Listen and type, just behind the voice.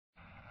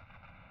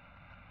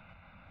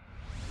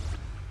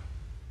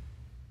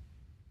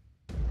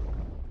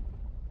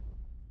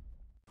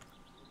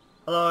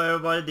Hello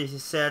everybody, this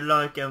is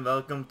Sedlike and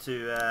welcome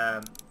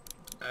to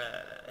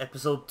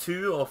episode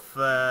 2 of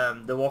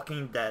The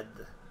Walking Dead.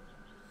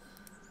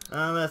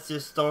 Let's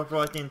just start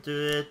right into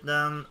it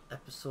then.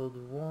 Episode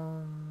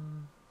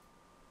 1.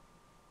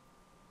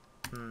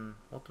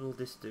 What will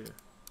this do?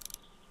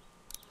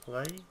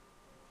 Play?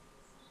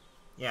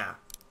 Yeah.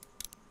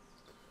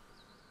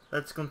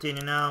 Let's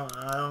continue now.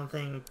 I don't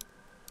think...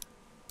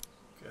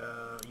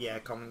 yeah,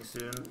 coming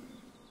soon.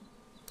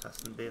 It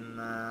hasn't been...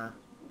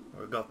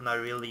 or gotten a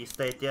release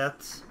date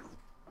yet.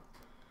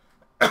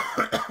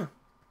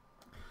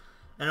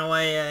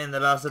 Anyway, in the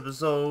last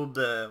episode,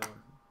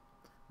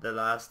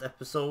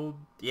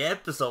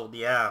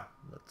 yeah,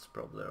 that's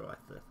probably the right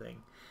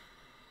thing.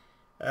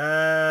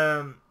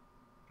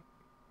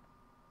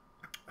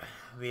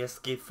 We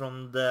escaped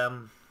from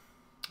the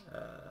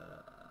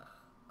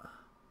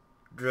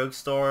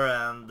drugstore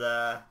and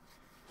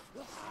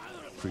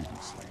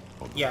Previously.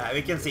 yeah,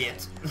 we can see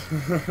it.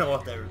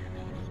 Whatever.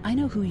 I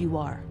know who you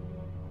are.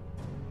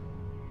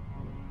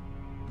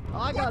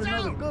 I got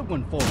another good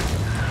one for you.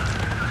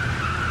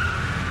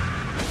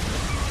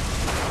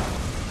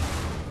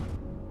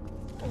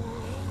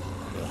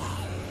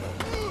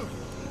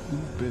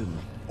 You've been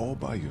all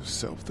by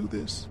yourself through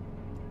this?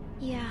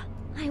 Yeah,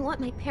 I want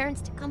my parents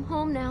to come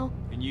home now.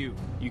 And you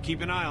keep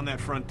an eye on that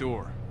front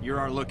door. You're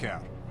our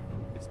lookout.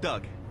 It's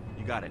Doug.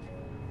 You got it.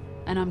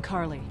 And I'm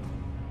Carly.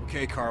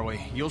 Okay, Carly,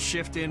 you'll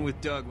shift in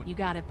with Doug when... You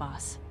got it,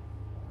 boss.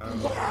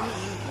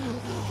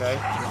 Okay.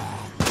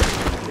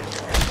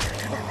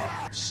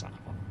 Son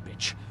of a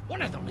bitch.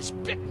 One of them is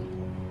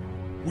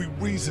bitten. We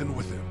reason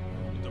with him.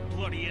 With the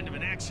bloody end of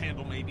an axe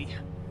handle, maybe.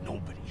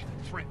 Nobody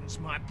threatens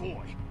my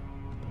boy.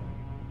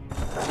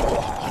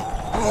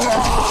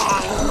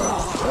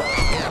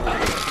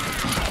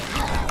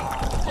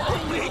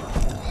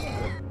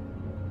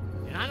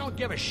 And I don't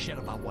give a shit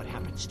about what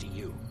happens to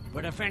you.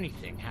 But if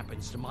anything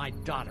happens to my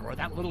daughter or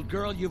that little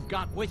girl you've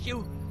got with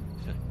you,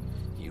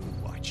 you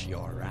watch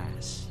your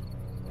ass.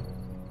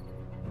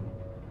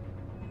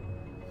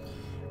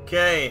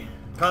 Okay,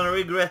 kind of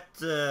regret,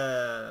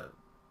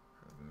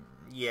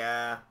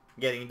 yeah,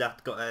 getting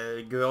that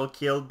girl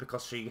killed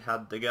because she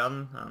had the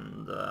gun,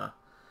 and that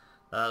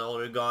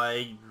other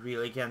guy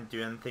really can't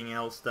do anything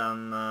else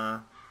than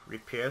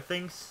repair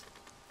things.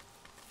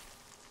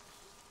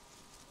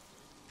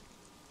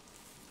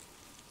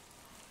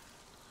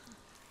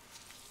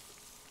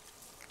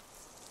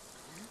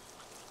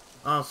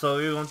 Oh, so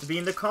you're going to be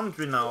in the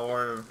country now,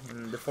 or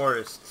in the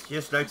forest,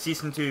 just like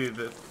season 2,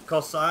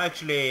 because I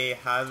actually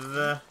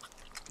have...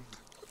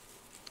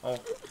 oh.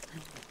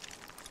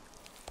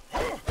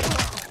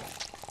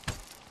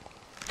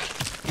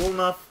 Cool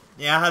enough.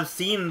 Yeah, I have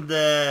seen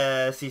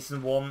the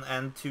season 1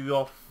 and 2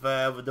 of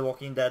The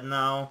Walking Dead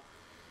now,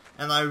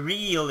 and I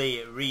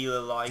really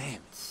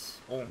liked...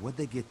 Oh, What'd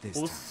they get this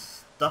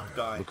who's that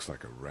guy? Looks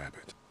like a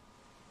rabbit.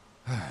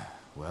 time?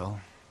 Well,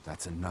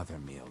 that's another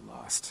meal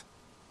lost.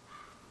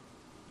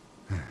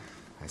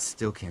 I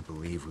still can't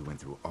believe we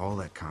went through all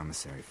that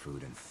commissary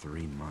food in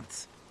 3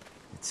 months.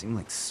 It seemed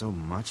like so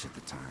much at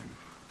the time.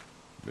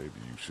 Maybe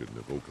you shouldn't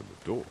have opened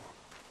the door.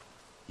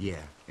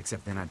 Yeah,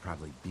 except then I'd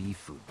probably be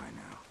food by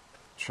now.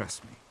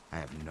 Trust me, I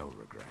have no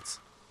regrets.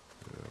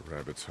 Yeah,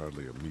 rabbit's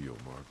hardly a meal,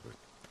 Mark, but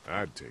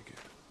I'd take it.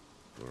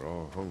 We're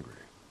all hungry.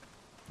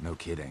 No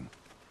kidding.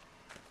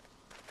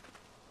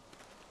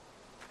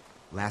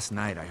 Last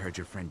night I heard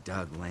your friend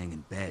Doug laying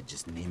in bed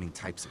just naming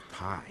types of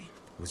pie.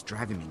 It was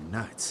driving me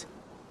nuts.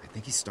 I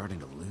think he's starting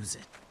to lose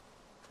it.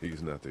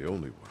 He's not the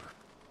only one.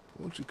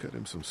 Won't you cut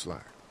him some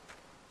slack?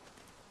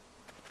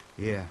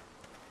 Yeah,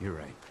 you're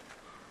right.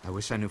 I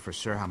wish I knew for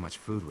sure how much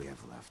food we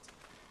have left.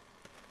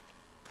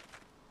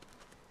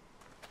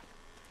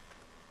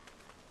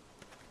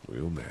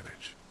 We'll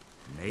manage.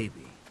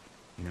 Maybe.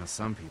 You know,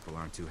 some people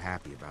aren't too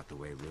happy about the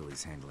way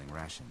Lily's handling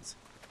rations.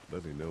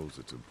 Levy knows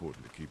it's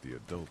important to keep the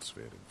adults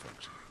fed and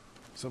functioning.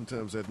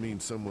 Sometimes that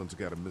means someone's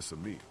got to miss a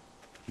meal.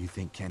 You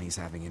think Kenny's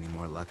having any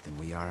more luck than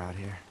we are out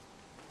here?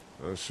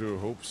 I sure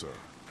hope so.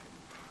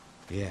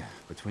 Yeah,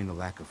 between the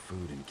lack of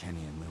food and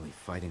Kenny and Lily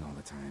fighting all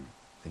the time,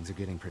 things are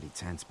getting pretty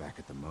tense back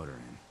at the motor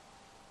inn.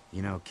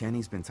 You know,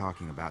 Kenny's been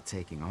talking about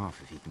taking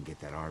off if he can get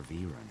that RV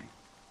running.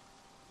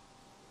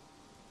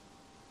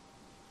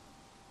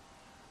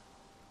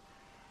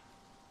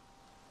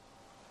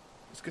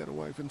 He's got a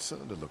wife and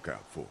son to look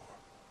out for.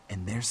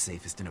 And they're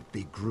safest in a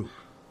big group.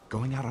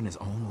 Going out on his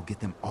own will get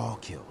them all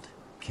killed.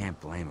 Can't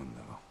blame him,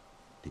 though.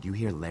 Did you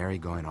hear Larry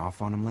going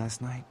off on him last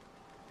night?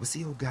 What's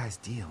the old guy's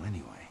deal,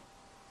 anyway?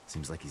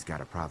 Seems like he's got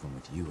a problem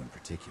with you in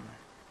particular.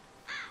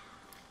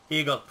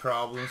 He got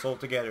problems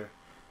altogether.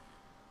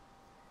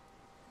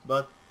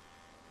 But...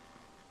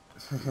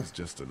 He's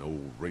just an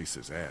old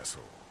racist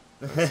asshole.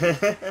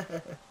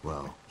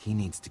 Well, he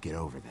needs to get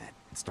over that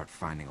and start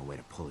finding a way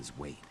to pull his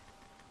weight.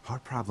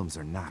 Heart problems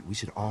or not, we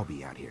should all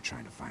be out here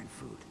trying to find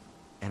food.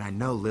 And I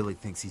know Lily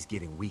thinks he's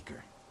getting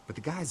weaker, but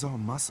the guy's all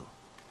muscle.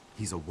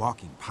 He's a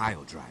walking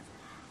pile driver.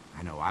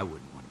 I know I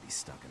wouldn't want to be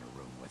stuck in a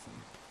room with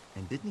him.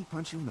 And didn't he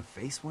punch you in the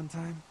face one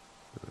time?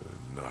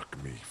 Knock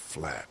me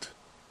flat.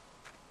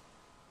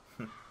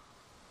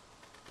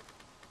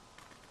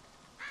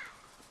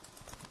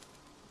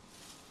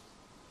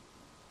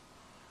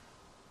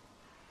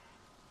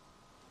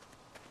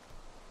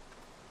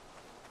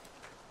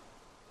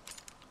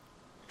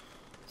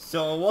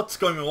 So what's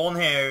going on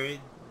here?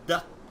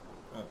 That...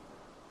 Oh.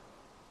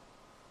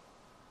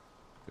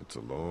 It's a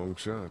long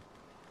shot.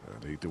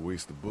 I'd hate to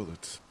waste the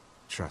bullets.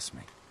 Trust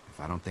me, if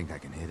I don't think I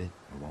can hit it,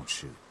 I won't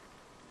shoot.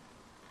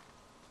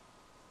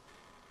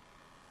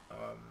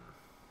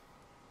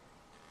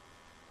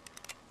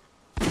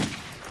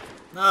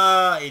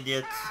 Ah,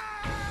 idiot.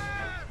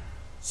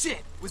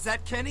 Shit, was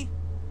that Kenny?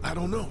 I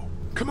don't know.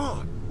 Come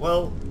on.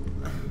 Well...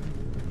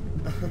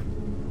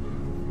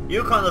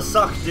 you kinda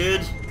suck,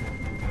 dude.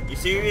 You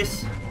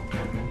serious?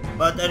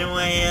 But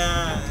anyway,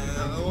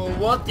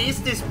 what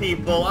is this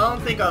people? I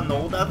don't think I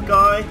know that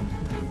guy.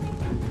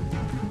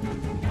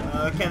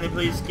 Can you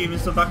please give me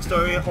some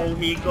backstory how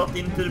he got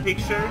into the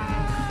picture?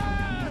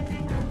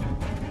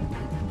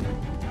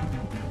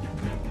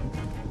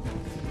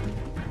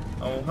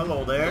 Oh,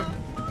 hello there.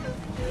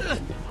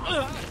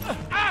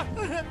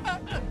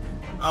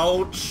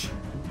 Ouch.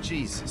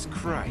 Jesus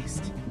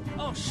Christ.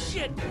 Oh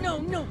shit, no.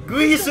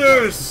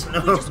 Greasers! We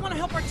No. just want to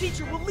help our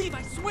teacher. We'll leave,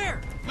 I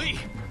swear. Lee,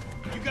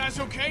 you guys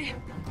okay?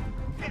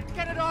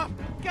 Get it off!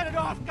 Get it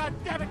off! God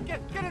damn it!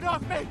 Get it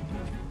off me!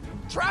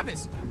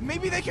 Travis,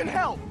 maybe they can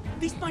help.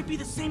 These might be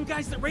the same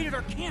guys that raided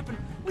our camp, and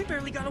we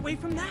barely got away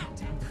from that.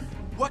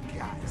 What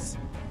guys?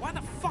 Why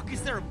the fuck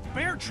is there a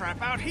bear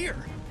trap out here?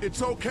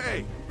 It's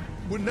okay.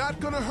 We're not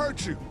gonna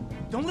hurt you.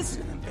 Don't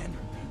listen to them, Ben.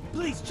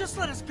 Please, just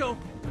let us go.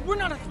 We're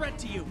not a threat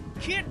to you.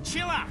 Kid,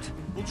 chill out.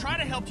 We'll try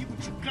to help you,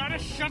 but you gotta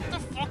shut the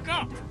fuck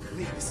up.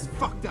 Lee, this is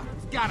fucked up.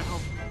 We've gotta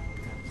help.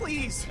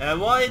 Please,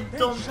 Why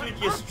don't shut you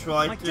just up.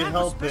 try My to dad was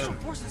help Special him?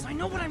 Forces. I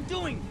know what I'm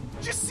doing.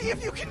 just see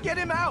if you can get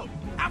him out.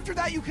 After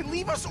that, you can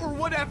leave us or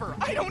whatever.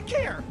 I don't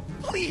care.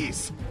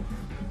 Please.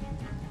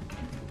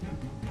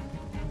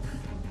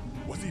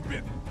 Was he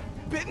bitten?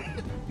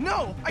 Bitten?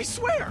 No, I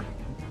swear.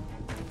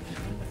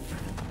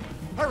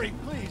 Hurry,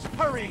 please,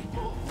 hurry.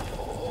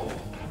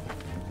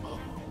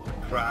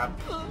 Crap.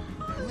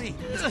 Lee,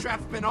 this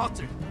trap's been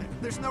altered.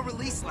 There's no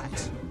release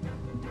latch.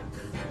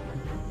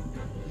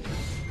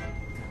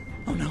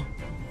 Oh no.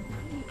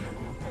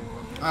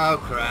 Oh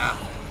crap.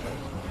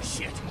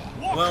 Shit.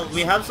 Well,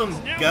 we have some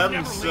Now or guns,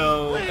 never, Lee.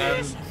 so...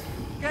 Please,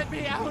 get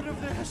me out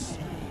of this.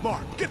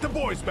 Mark, get the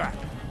boys back.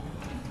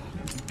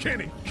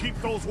 Kenny, keep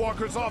those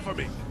walkers off of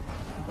me.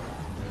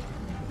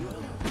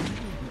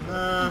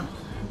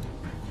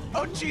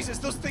 Oh Jesus,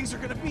 those things are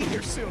gonna be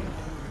here soon.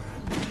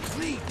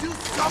 Lee, do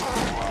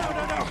something.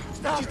 No.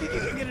 Stop. Do you think you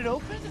can get it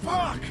open?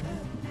 Fuck.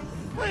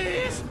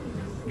 Please,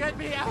 get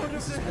me out of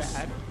this.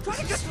 Try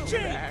to get the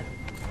chain.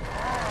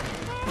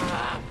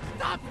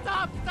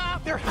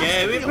 Stop. There has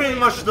Yeah, to we be a pretty way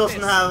much out of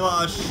doesn't this. have a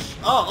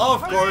oh,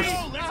 of course.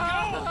 Let's go.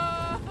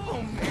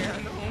 Oh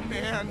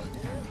man.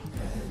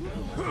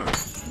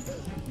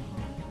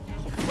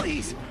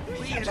 Please,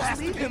 just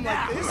leave him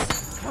like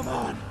this. Come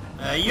on.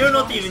 You're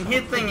not even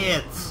hitting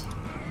it.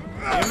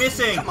 You're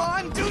missing. Come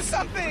on, do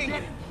something.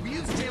 We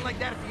use a chain like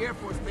that at the Air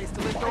Force Base to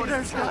lift orders.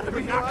 There's gotta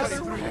be no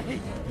other way.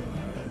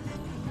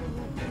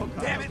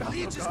 Damn it,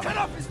 Lee just cut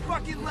off his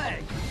fucking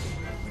leg.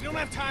 We don't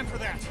have time for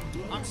that.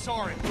 I'm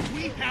sorry, but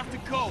we have to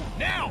go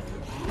now.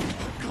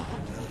 Gonna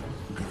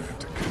have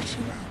to cut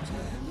you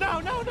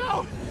out.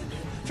 No.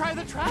 Try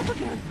the trap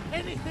again.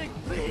 Anything,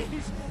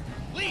 please.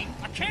 Lee,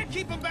 I can't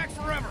keep him back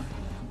forever.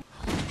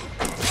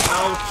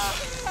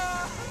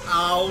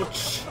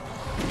 Ouch.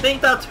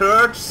 Think that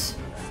hurts.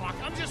 Fuck,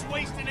 I'm just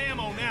wasting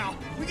ammo now.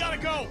 We gotta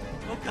go.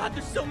 Oh god,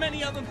 there's so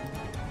many of them.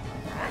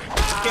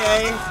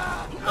 Okay.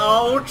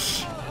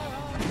 Ouch.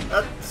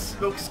 That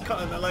looks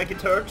kinda like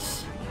it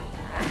hurts.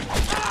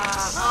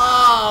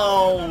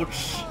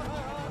 Ouch.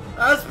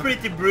 That's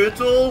pretty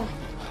brutal.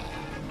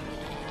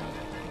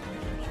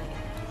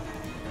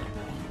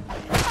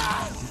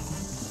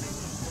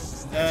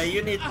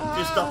 You need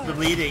to stop the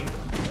bleeding.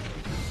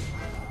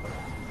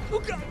 Oh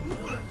god.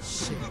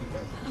 Shit.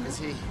 Is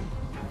he?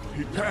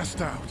 He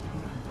passed out.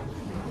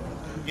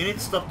 You need to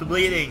stop the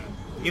bleeding.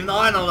 Even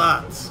I know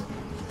that.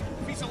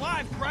 If he's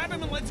alive, grab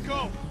him and let's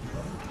go.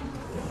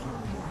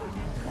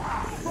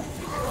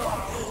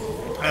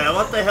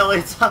 What the hell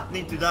is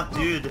happening to that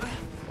dude?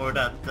 Or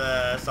that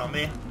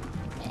zombie?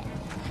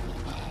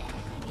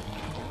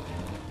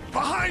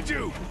 Behind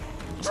you!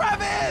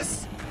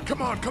 Travis!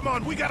 Come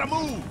on, we gotta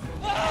move!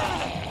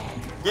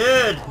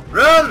 Dude,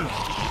 run!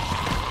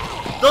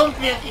 Don't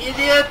be an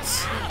idiot!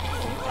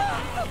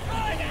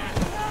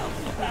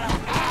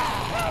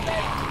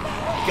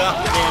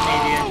 Goddamn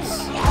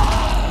idiots!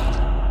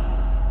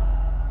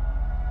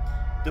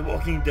 The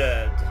Walking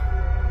Dead.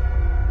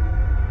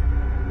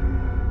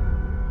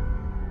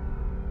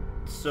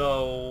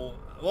 So,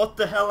 what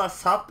the hell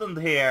has happened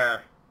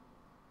here?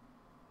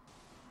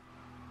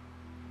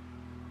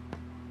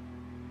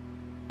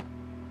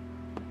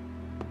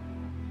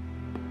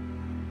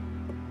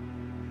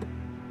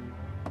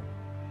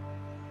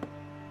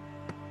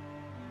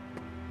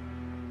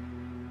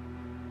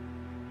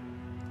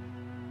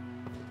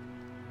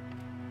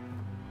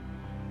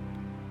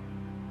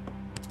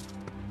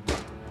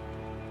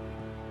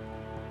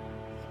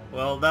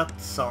 Well, that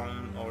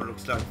sound or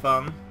looks like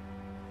fun.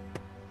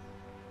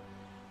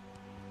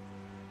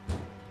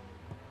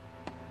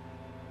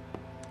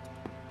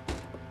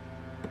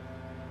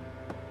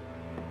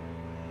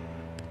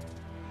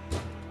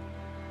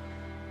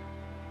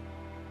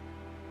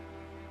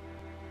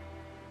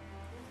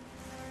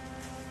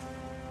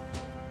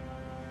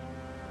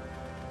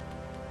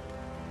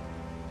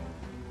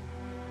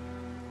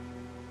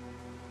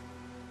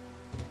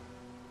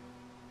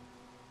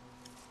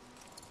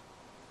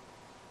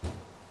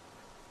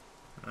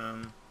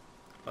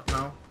 What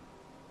now?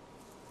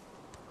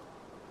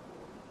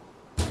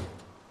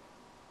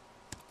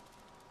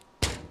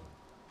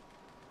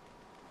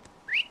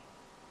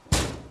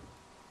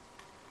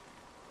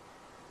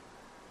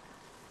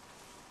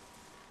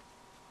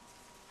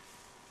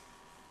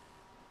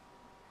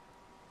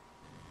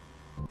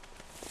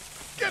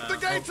 Get the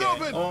gates okay.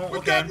 open! Oh,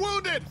 We've okay. got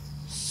wounded!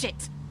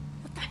 Shit!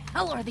 What the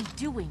hell are they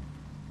doing?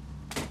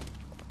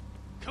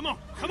 Come on,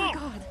 come Oh my on!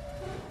 God.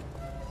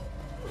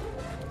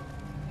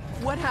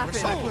 What happened?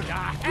 What the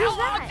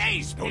hell are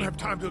these Don't have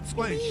time to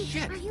explain.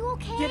 Are you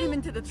okay? Get him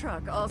into the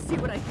truck. I'll see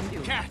what I can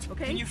do. Cat,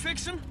 okay? can you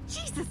fix him?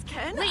 Jesus,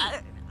 Ken. Lee.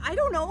 I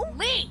don't know.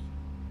 Lee!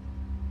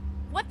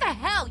 What the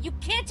hell? You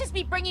can't just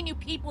be bringing new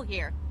people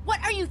here.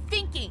 What are you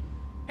thinking?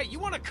 Hey, you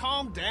want to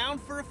calm down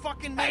for a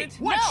fucking Hey, minute?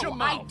 watch No,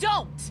 your I mouth.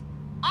 don't!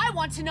 I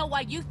want to know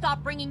why you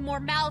thought bringing more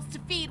mouths to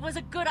feed was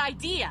a good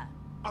idea.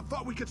 I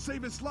thought we could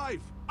save his life.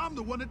 I'm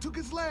the one that took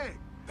his leg.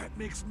 That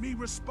makes me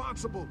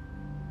responsible.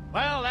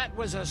 Well, that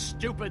was a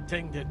stupid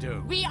thing to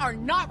do. We are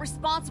not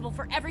responsible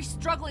for every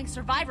struggling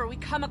survivor we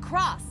come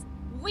across.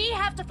 We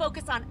have to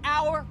focus on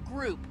our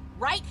group,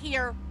 right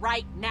here,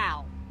 right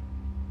now.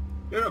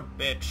 You're a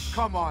bitch.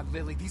 Come on,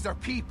 Lily. These are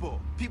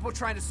people. People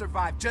trying to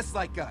survive just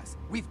like us.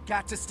 We've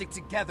got to stick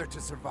together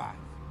to survive.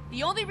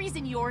 The only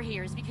reason you're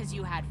here is because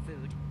you had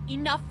food.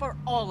 Enough for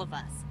all of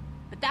us.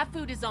 But that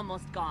food is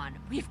almost gone.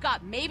 We've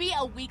got maybe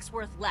a week's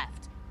worth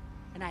left.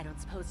 And I don't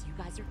suppose you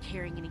guys are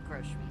carrying any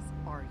groceries,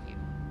 are you?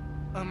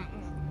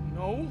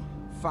 No.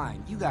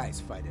 Fine, you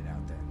guys fight it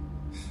out then.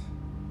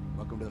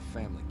 Welcome to the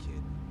family,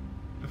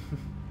 kid.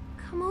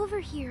 Come over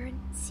here and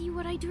see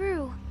what I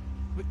drew.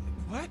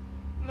 What?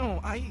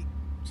 No,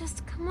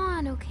 Just come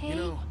on, okay? You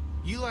know,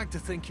 you like to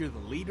think you're the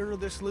leader of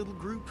this little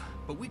group,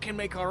 but we can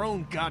make our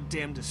own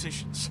goddamn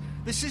decisions.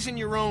 This isn't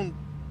your own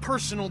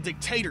personal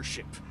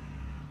dictatorship.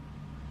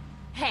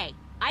 Hey,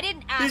 I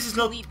didn't ask This is to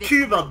not lead this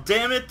Cuba, group.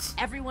 damn it!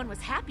 Everyone was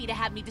happy to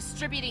have me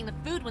distributing the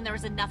food when there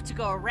was enough to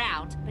go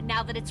around, but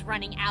now that it's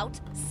running out,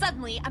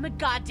 suddenly I'm a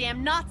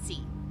goddamn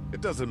Nazi.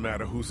 It doesn't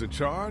matter who's in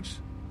charge.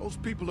 Those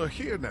people are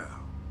here now.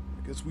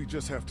 I guess we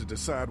just have to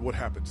decide what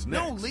happens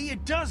next. No, Lee,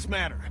 it does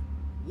matter.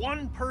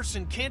 One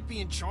person can't be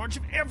in charge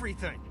of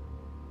everything.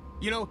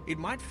 You know, it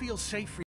might feel safe for